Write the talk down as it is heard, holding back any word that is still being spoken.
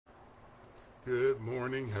Good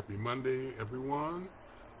morning. Happy Monday, everyone.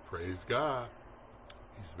 Praise God.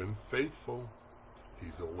 He's been faithful.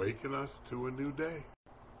 He's awakened us to a new day,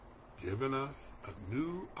 given us a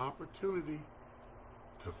new opportunity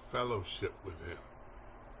to fellowship with Him,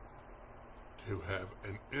 to have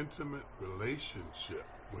an intimate relationship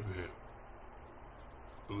with Him,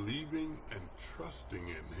 believing and trusting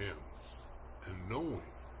in Him, and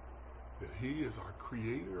knowing that He is our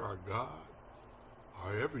Creator, our God,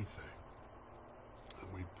 our everything.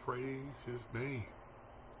 And we praise His name.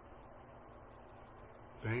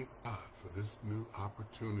 Thank God for this new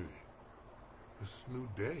opportunity, this new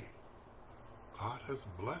day. God has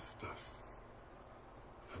blessed us,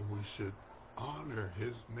 and we should honor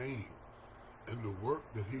His name and the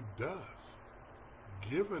work that He does,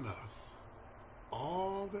 giving us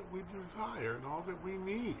all that we desire and all that we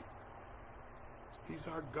need. He's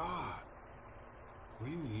our God. We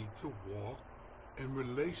need to walk in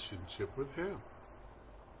relationship with Him,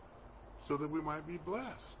 so that we might be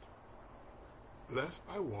blessed. Blessed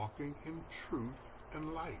by walking in truth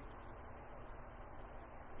and light.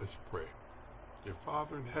 Let's pray. Dear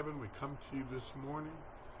Father in heaven, we come to you this morning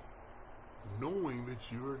knowing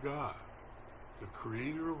that you are God, the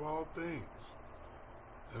creator of all things,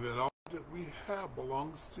 and that all that we have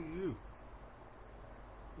belongs to you.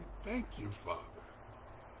 We thank you, Father,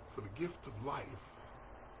 for the gift of life,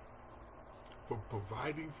 for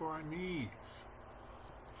providing for our needs,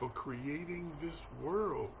 for creating this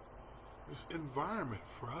world, this environment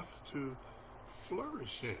for us to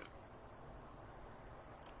flourish in.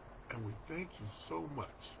 And we thank you so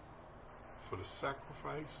much for the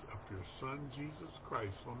sacrifice of your Son, Jesus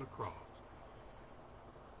Christ, on the cross,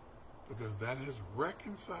 because that has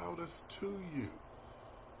reconciled us to you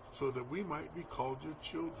so that we might be called your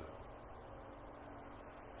children.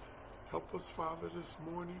 Help us, Father, this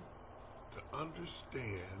morning to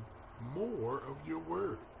understand more of your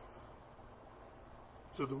word,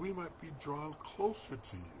 so that we might be drawn closer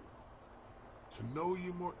to you, to know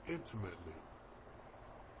you more intimately,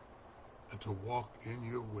 and to walk in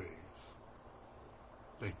your ways.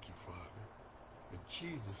 Thank you, Father. In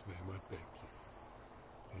Jesus' name I thank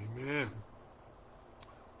you. Amen.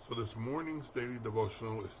 So this morning's daily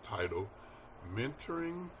devotional is titled,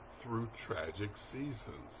 Mentoring Through Tragic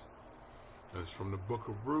Seasons. And it's from the book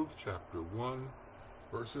of Ruth, chapter 1,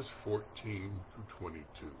 verses 14 through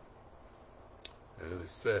 22. And it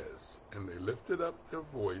says, And they lifted up their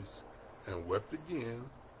voice and wept again,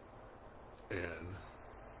 and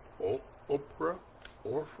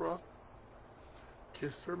Orpah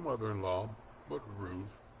kissed her mother-in-law, but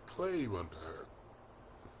Ruth clave unto her.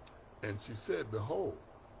 And she said, Behold,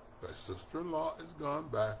 thy sister-in-law is gone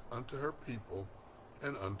back unto her people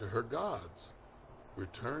and unto her gods.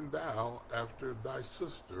 Return thou after thy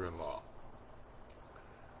sister-in-law.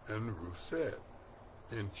 And Ruth said,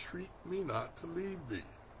 Entreat me not to leave thee,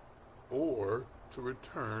 or to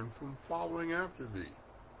return from following after thee.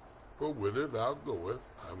 For whither thou goest,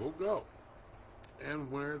 I will go,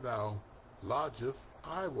 and where thou lodgest,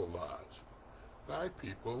 I will lodge. Thy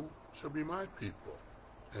people shall be my people,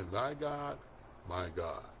 and thy God my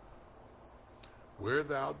God. Where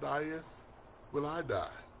thou diest, will I die,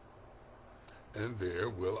 and there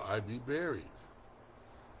will I be buried.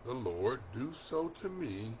 The Lord do so to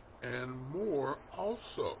me, and more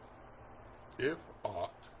also, if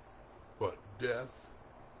aught but death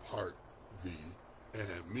part thee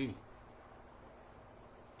and me.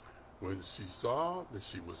 When she saw that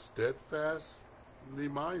she was steadfastly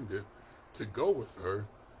minded to go with her,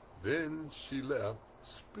 then she left,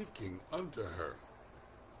 speaking unto her.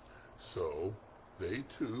 So they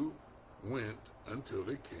two went until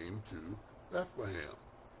they came to Bethlehem.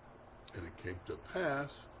 And it came to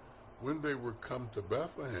pass, when they were come to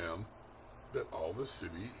Bethlehem, that all the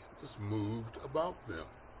city was moved about them.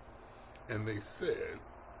 And they said,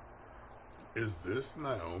 Is this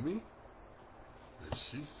Naomi? And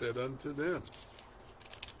she said unto them,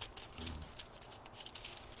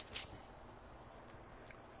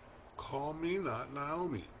 Call me not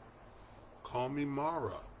Naomi, call me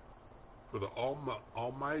Mara, for the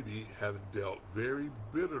Almighty hath dealt very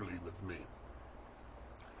bitterly with me.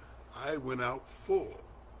 I went out full,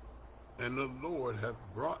 and the Lord hath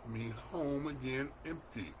brought me home again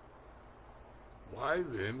empty. Why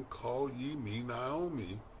then call ye me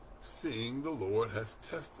Naomi, seeing the Lord has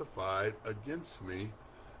testified against me,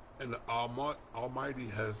 and the Almighty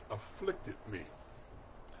has afflicted me?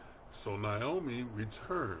 So Naomi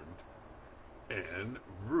returned, and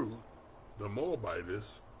Ruth, the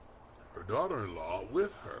Moabitess, her daughter-in-law,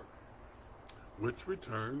 with her, which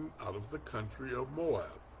returned out of the country of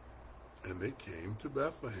Moab. And they came to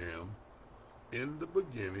Bethlehem in the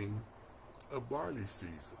beginning a barley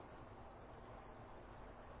season.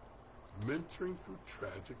 Mentoring through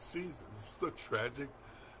tragic seasons. This is a tragic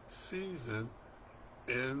season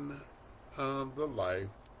in the life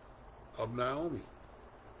of Naomi.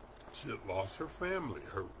 She had lost her family,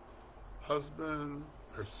 her husband,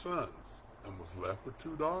 her sons, and was left with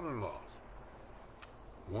two daughter-in-laws.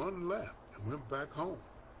 One left and went back home,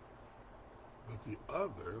 but the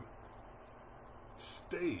other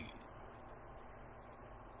stayed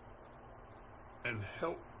and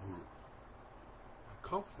helped Ruth and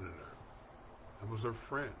comforted her and was her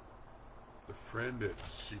friend, the friend that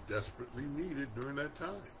she desperately needed during that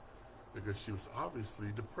time, because she was obviously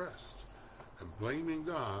depressed and blaming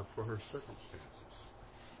God for her circumstances.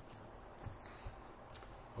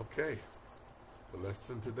 Okay, the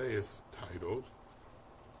lesson today is titled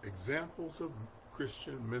Examples of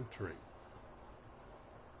Christian Mentoring.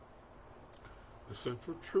 The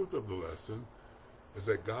central truth of the lesson is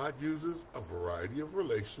that God uses a variety of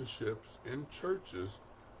relationships in churches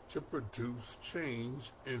to produce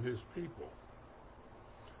change in his people.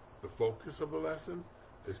 The focus of the lesson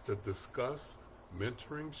is to discuss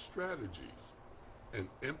mentoring strategies and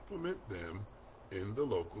implement them in the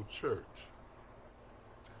local church.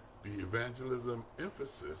 The evangelism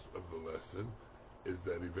emphasis of the lesson is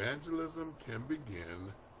that evangelism can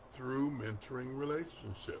begin through mentoring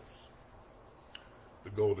relationships.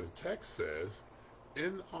 The golden text says,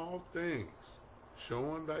 "In all things,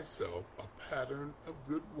 showing thyself a pattern of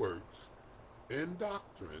good works, in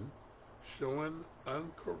doctrine, showing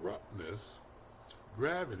uncorruptness,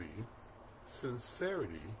 gravity,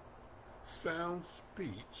 sincerity, sound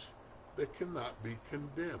speech that cannot be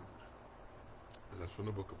condemned." And that's from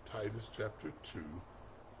the book of Titus, chapter 2,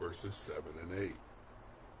 verses 7 and 8.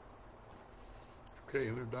 Okay,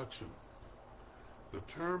 introduction. The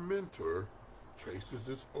term mentor traces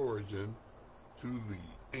its origin to the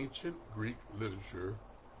ancient Greek literature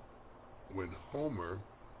when Homer,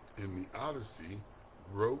 in the Odyssey,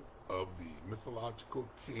 wrote of the mythological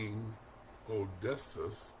king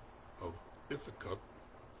Odysseus of Ithaca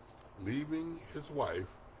leaving his wife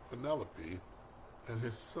Penelope and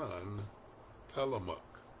his son Telemach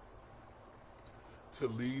to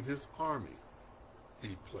lead his army.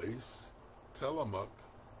 He placed Telemach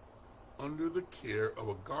under the care of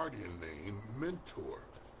a guardian named Mentor,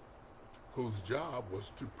 whose job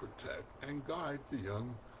was to protect and guide the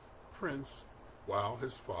young prince while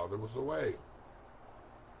his father was away.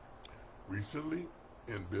 Recently,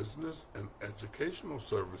 in business and educational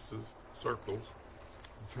services circles,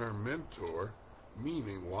 the term mentor,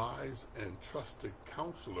 meaning wise and trusted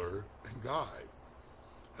counselor and guide,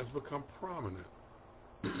 has become prominent.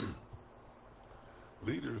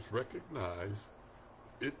 Leaders recognize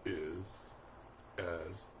it is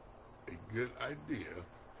as a good idea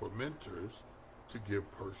for mentors to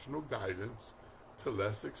give personal guidance to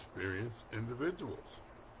less experienced individuals.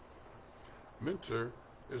 Mentor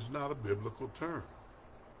is not a biblical term,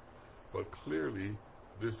 but clearly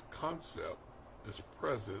this concept is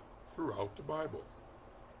present throughout the Bible.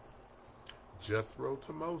 Jethro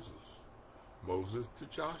to Moses, Moses to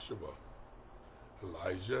Joshua,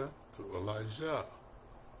 Elijah to Elijah,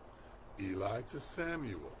 Eli to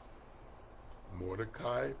Samuel,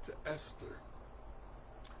 Mordecai to Esther,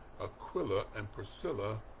 Aquila and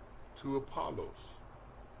Priscilla to Apollos,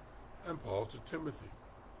 and Paul to Timothy,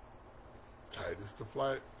 Titus to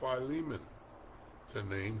Philemon, to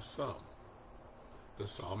name some. The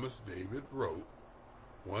psalmist David wrote,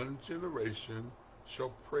 "One generation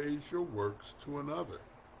shall praise your works to another,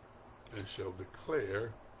 and shall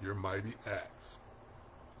declare your mighty acts."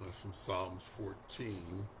 And that's from Psalms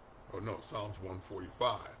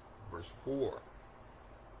 145, verse 4.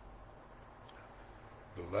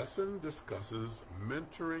 The lesson discusses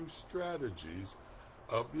mentoring strategies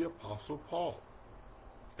of the Apostle Paul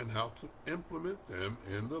and how to implement them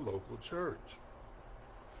in the local church.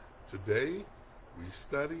 Today, we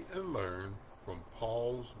study and learn from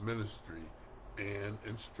Paul's ministry and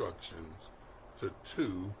instructions to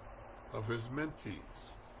two of his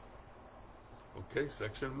mentees. Okay,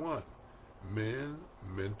 section 1, men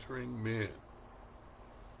mentoring men.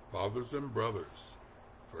 Fathers and brothers,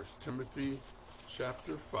 1 Timothy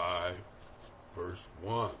chapter 5, verse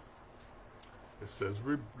 1. It says,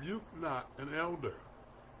 "Rebuke not an elder,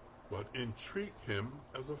 but entreat him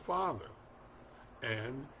as a father,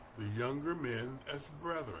 and the younger men as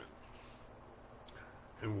brethren."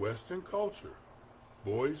 In Western culture,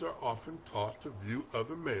 boys are often taught to view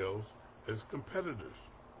other males as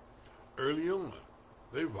competitors. Early on,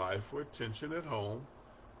 they vie for attention at home,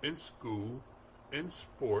 in school, in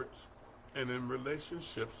sports, and in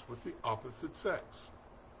relationships with the opposite sex.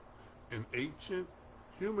 In ancient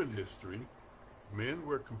human history, men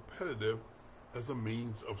were competitive as a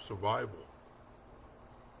means of survival.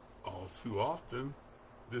 All too often,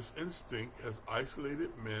 this instinct has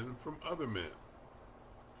isolated men from other men.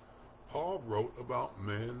 Paul wrote about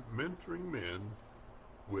men mentoring men,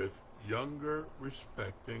 with younger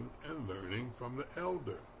respecting and learning from the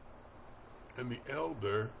elder, and the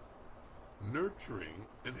elder nurturing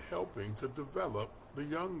and helping to develop the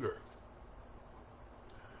younger.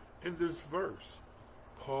 In this verse,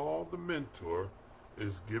 Paul the mentor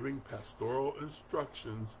is giving pastoral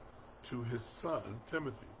instructions to his son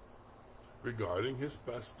Timothy regarding his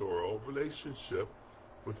pastoral relationship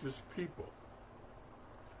with his people.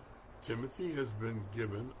 Timothy has been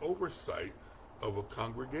given oversight of a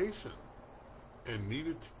congregation and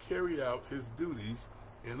needed to carry out his duties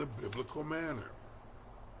in a biblical manner.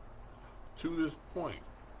 To this point,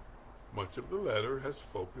 much of the letter has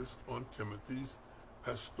focused on Timothy's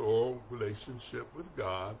pastoral relationship with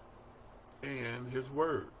God and his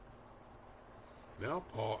word. Now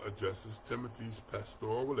Paul addresses Timothy's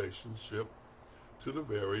pastoral relationship to the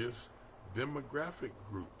various demographic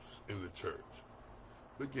groups in the church,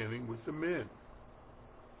 beginning with the men.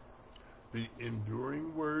 The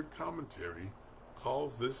Enduring Word Commentary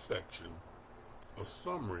calls this section a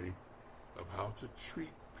summary of how to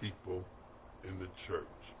treat people in the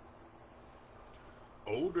church.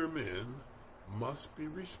 Older men must be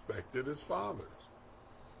respected as fathers,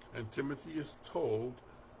 and Timothy is told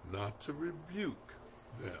not to rebuke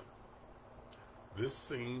them. This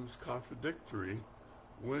seems contradictory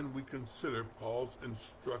when we consider Paul's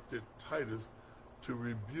instructed Titus to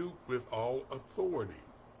rebuke with all authority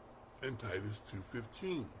in Titus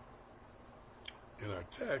 2:15. In our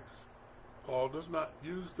text, Paul does not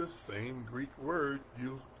use the same Greek word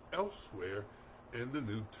used elsewhere in the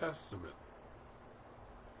New Testament.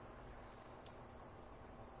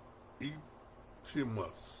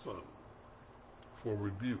 Etimason, for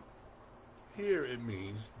rebuke. Here it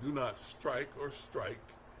means do not strike or strike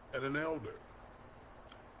at an elder.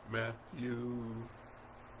 Matthew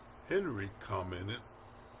Henry commented,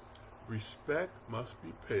 respect must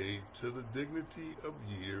be paid to the dignity of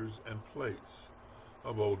years and place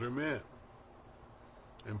of older men.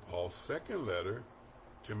 In Paul's second letter,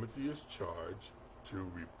 Timothy is charged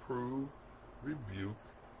to reprove, rebuke,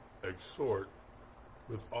 exhort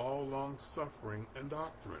with all long-suffering and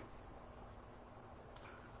doctrine.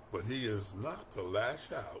 But he is not to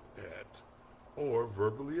lash out at or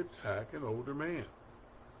verbally attack an older man.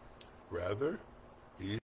 Rather,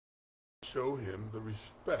 he show him the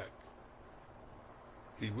respect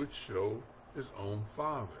he would show his own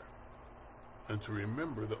father, and to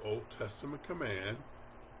remember the Old Testament command,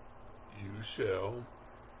 you shall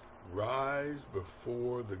rise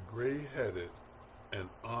before the gray-headed and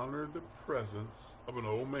honor the presence of an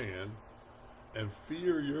old man and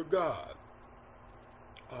fear your God.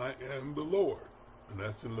 I am the Lord. And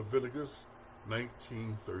that's in Leviticus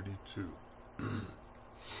 19:32.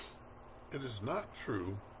 It is not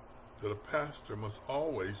true that a pastor must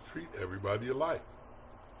always treat everybody alike.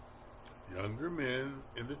 Younger men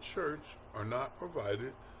in the church are not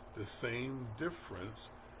provided the same difference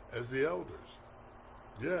as the elders,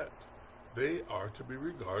 yet they are to be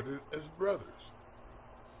regarded as brothers.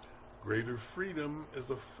 Greater freedom is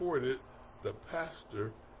afforded the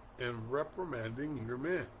pastor in reprimanding younger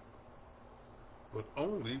men, but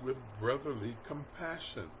only with brotherly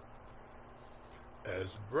compassion.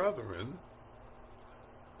 As brethren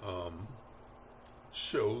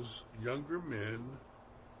shows younger men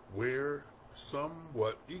were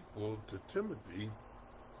somewhat equal to Timothy,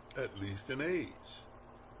 at least in age.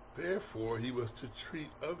 Therefore, he was to treat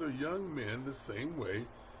other young men the same way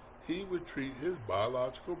he would treat his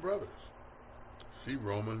biological brothers. See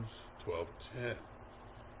Romans 12:10.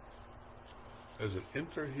 There's an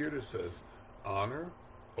enter here that says, honor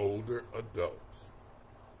older adults.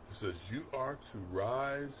 It says, you are to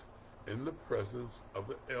rise in the presence of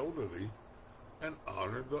the elderly and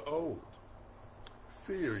honor the old.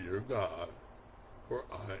 Fear your God, for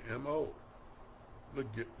I am old.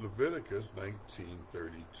 Leviticus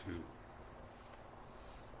 19:32.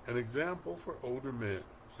 An example for older men,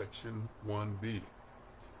 section 1b.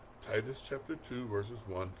 Titus chapter 2, verses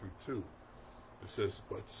 1 through 2. It says,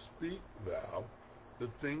 but speak thou the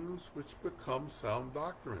things which become sound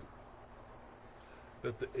doctrine,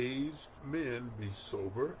 that the aged men be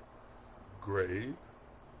sober, grave,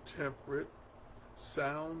 temperate,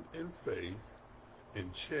 sound in faith,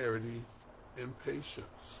 in charity, in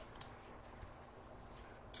patience.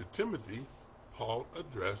 To Timothy, Paul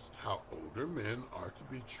addressed how older men are to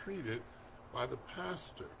be treated by the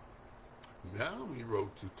pastor. Now he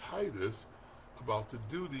wrote to Titus about the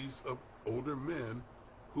duties of older men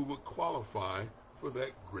who would qualify for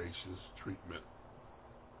that gracious treatment.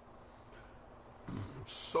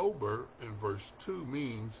 Sober in verse 2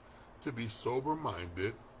 means to be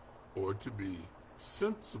sober-minded or to be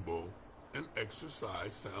sensible and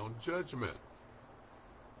exercise sound judgment.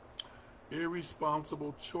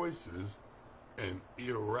 Irresponsible choices and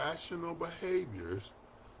irrational behaviors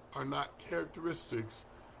are not characteristics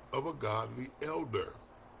of a godly elder.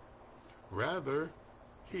 Rather,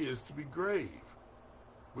 he is to be grave,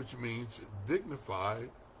 which means dignified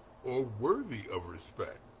or worthy of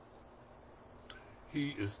respect.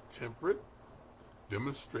 He is temperate,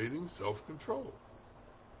 demonstrating self-control.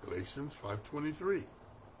 Galatians 5:23.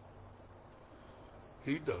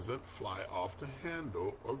 He doesn't fly off the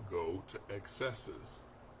handle or go to excesses.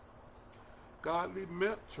 Godly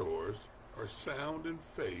mentors are sound in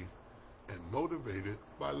faith and motivated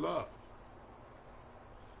by love.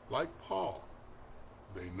 Like Paul,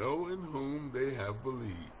 they know in whom they have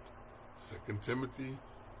believed. 2 Timothy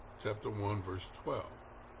chapter 1, verse 12.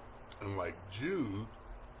 And like Jude,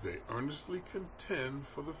 they earnestly contend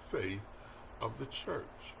for the faith of the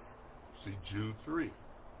church. See Jude 3.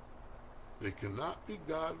 They cannot be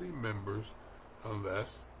godly members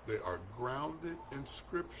unless they are grounded in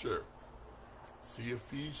Scripture. See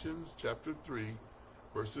Ephesians chapter 3,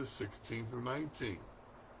 verses 16 through 19.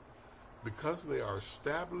 Because they are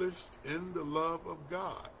established in the love of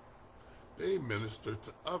God, they minister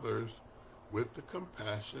to others with the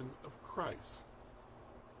compassion of Christ.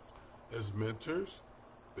 As mentors,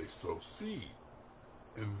 they sow seed,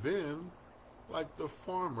 and then, like the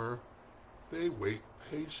farmer, they wait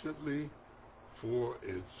patiently for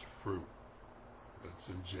its fruit. That's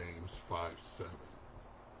in James 5:7.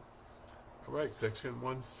 All right, section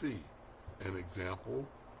 1C, an example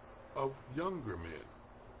of younger men.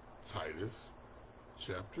 Titus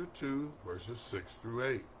chapter 2, verses 6 through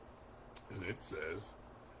 8. And it says,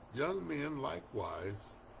 young men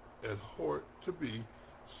likewise exhort to be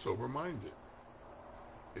sober-minded,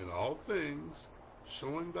 in all things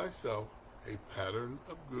showing thyself a pattern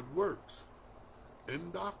of good works,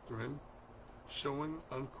 in doctrine showing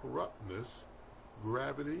uncorruptness,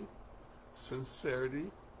 gravity,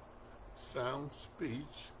 sincerity, sound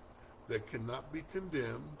speech that cannot be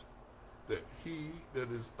condemned, that he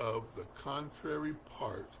that is of the contrary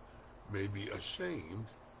part may be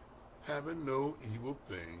ashamed, having no evil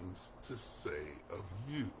things to say of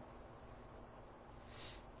you.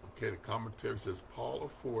 Okay, the commentary says Paul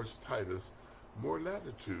affords Titus more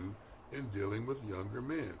latitude in dealing with younger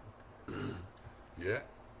men. Yet,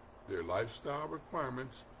 their lifestyle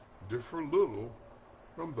requirements differ little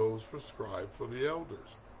from those prescribed for the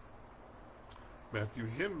elders. Matthew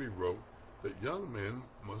Henry wrote that young men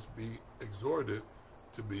must be exhorted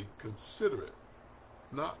to be considerate,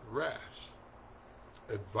 not rash,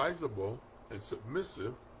 advisable and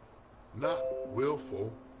submissive, not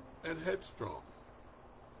willful and headstrong,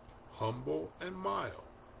 humble and mild,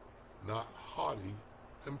 not haughty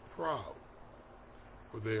and proud.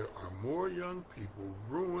 For there are more young people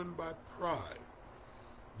ruined by pride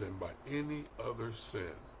than by any other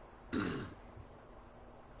sin.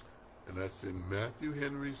 And that's in Matthew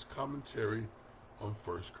Henry's commentary on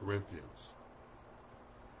 1 Corinthians.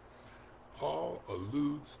 Paul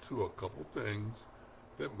alludes to a couple things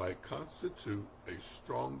that might constitute a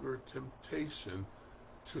stronger temptation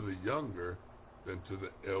to the younger than to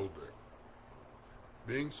the elder.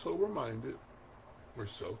 Being sober-minded or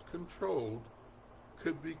self-controlled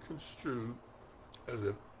could be construed as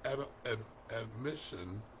an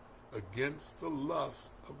admission against the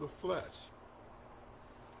lust of the flesh.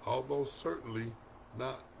 Although certainly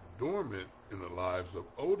not dormant in the lives of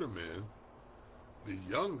older men, the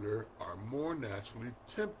younger are more naturally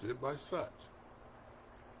tempted by such.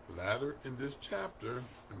 Later in this chapter,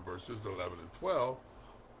 in verses 11 and 12,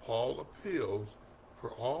 Paul appeals for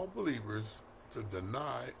all believers to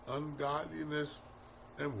deny ungodliness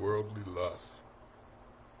and worldly lust.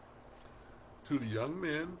 To the young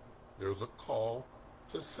men, there's a call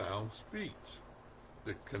to sound speech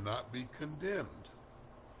that cannot be condemned.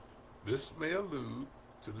 This may allude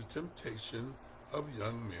to the temptation of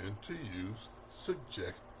young men to use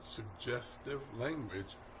suggestive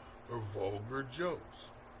language or vulgar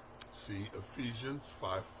jokes. See Ephesians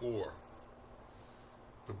 5:4.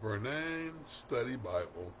 The Bernard Study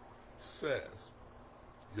Bible says,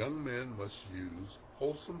 young men must use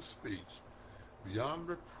wholesome speech beyond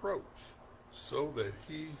reproach, so that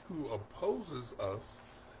he who opposes us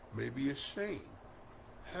may be ashamed,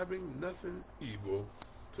 having nothing evil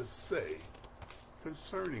to say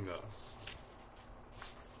concerning us.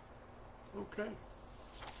 Okay,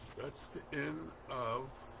 that's the end of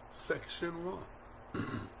section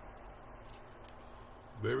 1.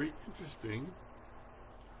 Very interesting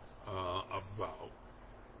about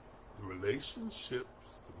the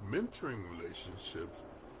relationships, the mentoring relationships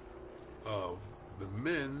of the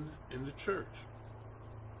men in the church,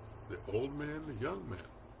 the old man, the young man,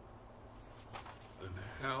 and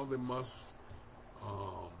how they must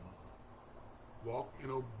walk in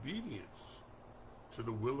obedience to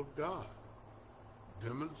the will of God,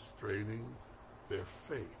 demonstrating their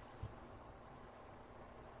faith.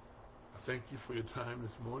 I thank you for your time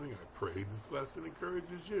this morning. I pray this lesson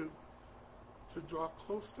encourages you to draw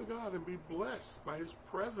close to God and be blessed by his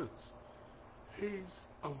presence. He's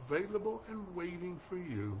available and waiting for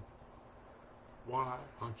you. Why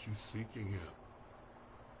aren't you seeking him?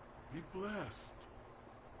 Be blessed.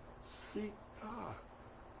 Seek God.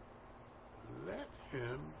 Let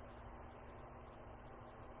him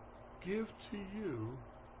give to you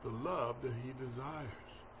the love that he desires.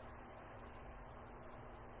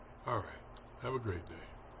 All right. Have a great day.